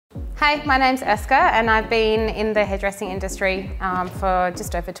Hi, my name's Ozge and I've been in the hairdressing industry for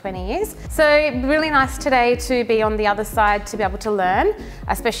just over 20 years. So really nice today to be on the other side to be able to learn,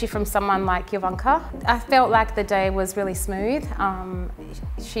 especially from someone like Yovanka. I felt like the day was really smooth.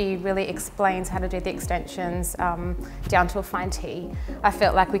 She really explains how to do the extensions down to a fine tee. I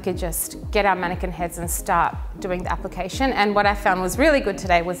felt like we could just get our mannequin heads and start doing the application, and what I found was really good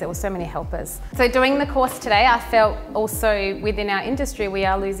today was there were so many helpers. So doing the course today, I felt also within our industry we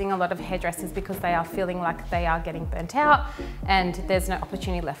are losing a lot of hairdressers because they are feeling like they are getting burnt out and there's no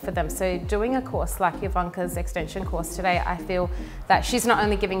opportunity left for them. So doing a course like Yovanka's extension course today, I feel that she's not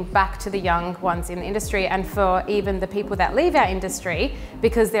only giving back to the young ones in the industry and for even the people that leave our industry,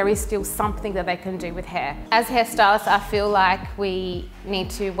 because there is still something that they can do with hair. As hairstylists, I feel like we need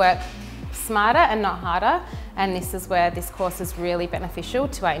to work smarter and not harder, and this is where this course is really beneficial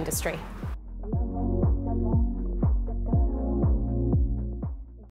to our industry.